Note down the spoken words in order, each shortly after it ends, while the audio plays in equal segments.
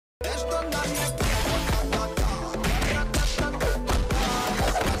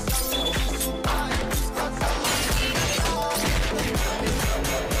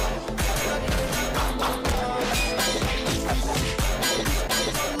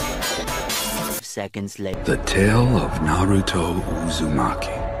Seconds later. The tale of Naruto Uzumaki.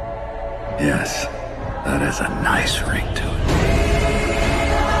 Yes, that has a nice ring to it.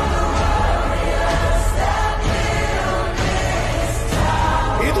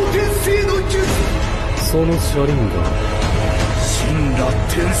 その車輪が神羅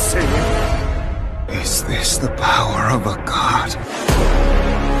転生 Is this the power of a god?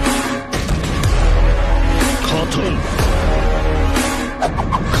 カトン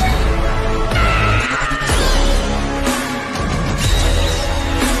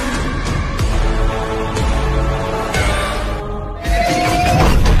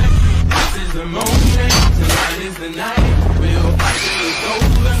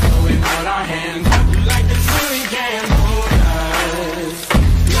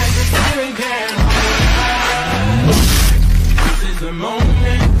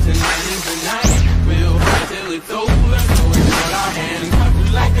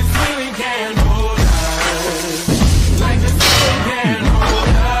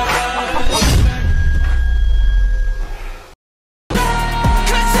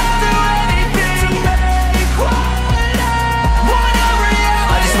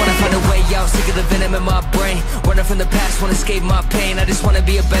From the past, wanna escape my pain. I just wanna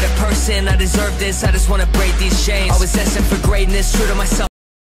be a better person. I deserve this, I just wanna break these chains. Always asking for greatness, true to myself.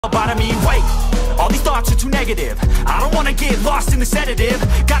 But I mean, wait, all these thoughts are too negative. I don't wanna get lost in the sedative.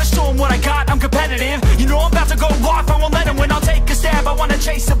 Gotta show them what I got, I'm competitive. You know I'm about to go off, I won't let them win. I'll take a stab, I wanna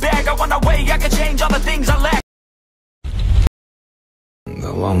chase a bag. I wanna weigh, I can change all the things I lack.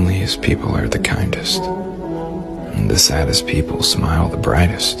 The loneliest people are the kindest. And the saddest people smile the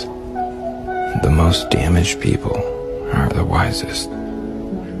brightest. The most damaged people are the wisest.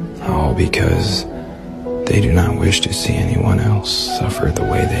 All because they do not wish to see anyone else suffer the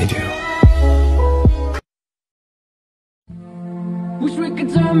way they do. Wish we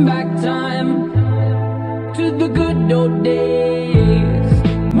could turn back time to the good old days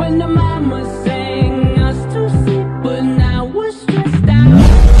when the mama sang us to sleep, but now we're stressed out.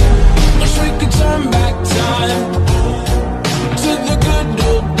 Wish we could turn back time to the good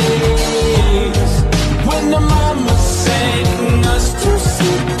old days when the mama sang us to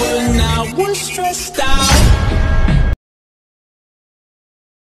sleep, but now we're stressed out.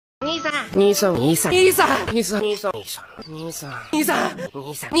 兄さん兄さん兄さん兄さん兄さん兄さん兄さん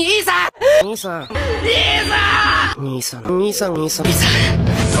兄さん兄さん兄さん兄さん兄さん兄さん兄さん兄さん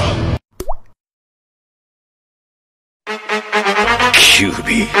キュー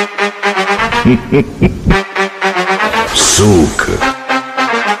ビスーク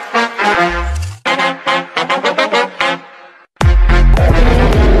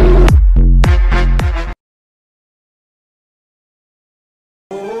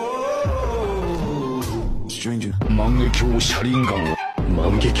万華鏡車輪ガン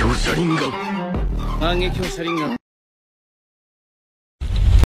万華鏡車輪ガン万華鏡車輪ガン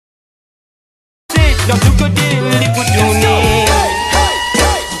Dans tout côté, les coups tournés.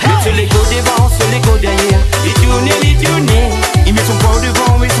 Sur les go devant, sur les go derrière. Les tourner. Il met son corps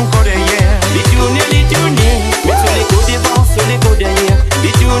devant, met son corps derrière. Les tourner. Mais sur les go devant, sur les go derrière.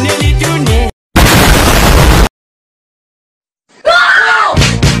 Les tourner.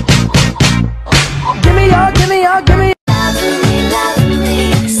 Give me your.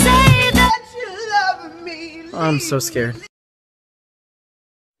 Say that you love me. I'm so scared.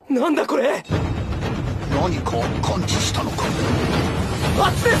 なんだこれ。何か感知したのか。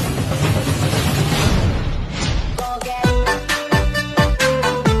熱っ。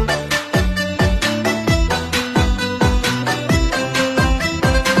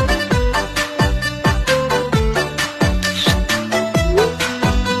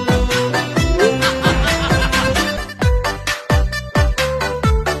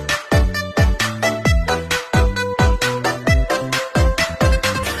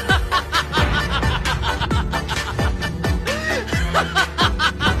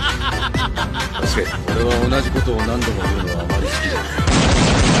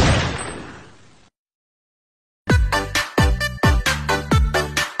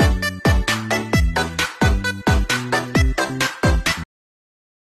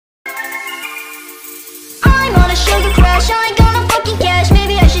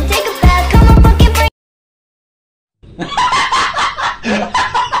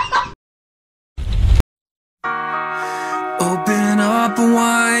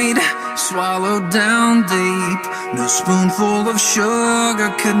spoonful of sugar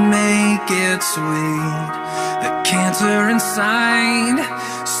could make it sweet. The cancer inside,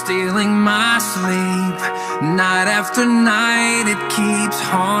 stealing my sleep. Night after night, it keeps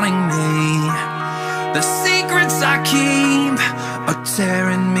haunting me. The secrets I keep are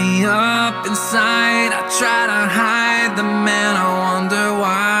tearing me up inside. I try to hide them and I wonder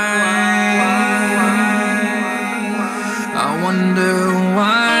why. I wonder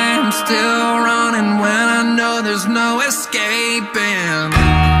why I'm still running when I know there's no escaping.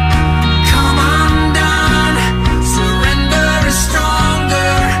 Come undone, surrender is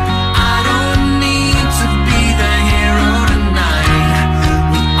stronger. I don't need to be the hero tonight.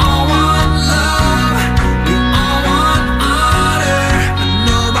 We all want love, we all want honor, but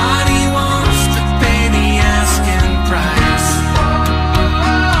nobody wants to pay the asking price.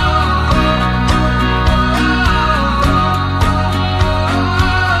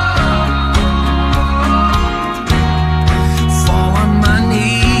 Fall on my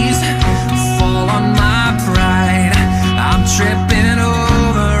knees, fall on my pride. I'm tripping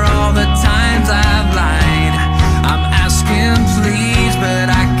over all the times I've lied. I'm asking please, but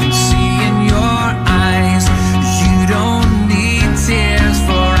I can see in your eyes you don't need tears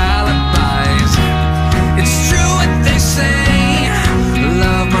for alibis. It's true what they say,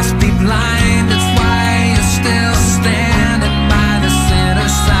 love must be blind. That's why you're still standing by the center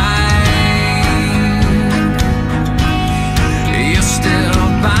side. You're still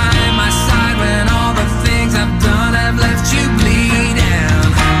by my side when all the things I've done have left you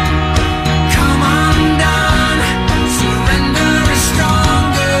bleeding. Come undone, surrender is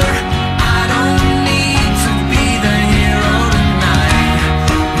stronger. I don't need to be the hero tonight.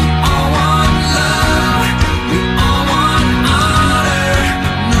 We all want love, we all want honor,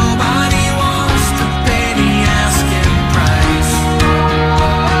 but nobody wants to pay the asking price.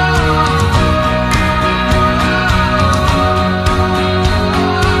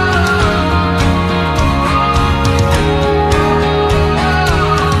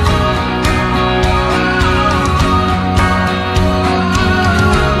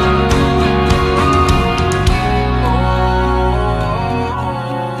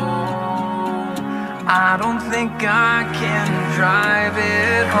 I don't think I can drive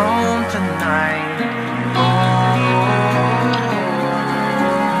it home tonight.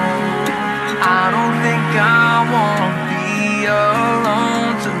 I don't think I won't be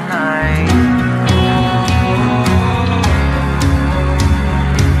alone tonight.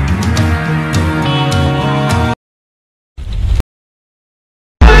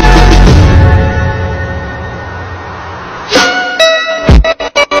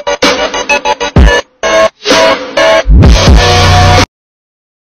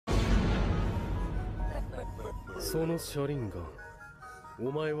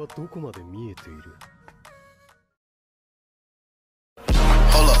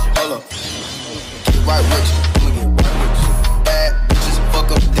 Hold up, hold up. Get right with you. I'ma get right with you. Bad bitches fuck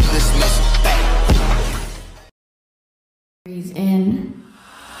up the dismissal. Breathe in,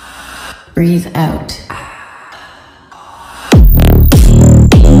 breathe out.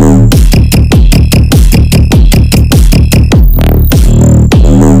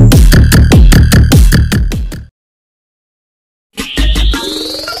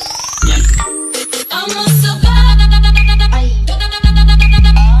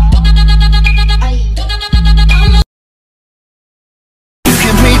 You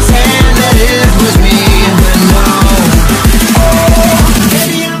can pretend that it was me, but no.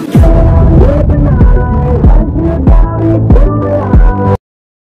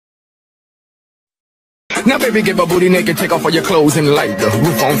 Now baby, get my booty naked, take off all your clothes and light the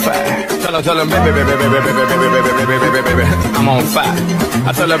roof on fire. Tell her, baby, baby, baby, baby, baby, baby, baby, baby, baby, I'm on fire.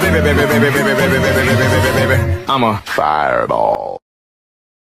 I tell her, baby, baby, baby, baby, baby, baby, baby, baby, baby, I'm a fireball.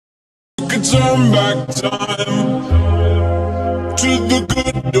 Could turn back time to the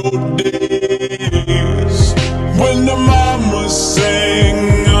good old days when the mama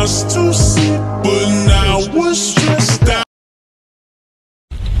sang us to sleep.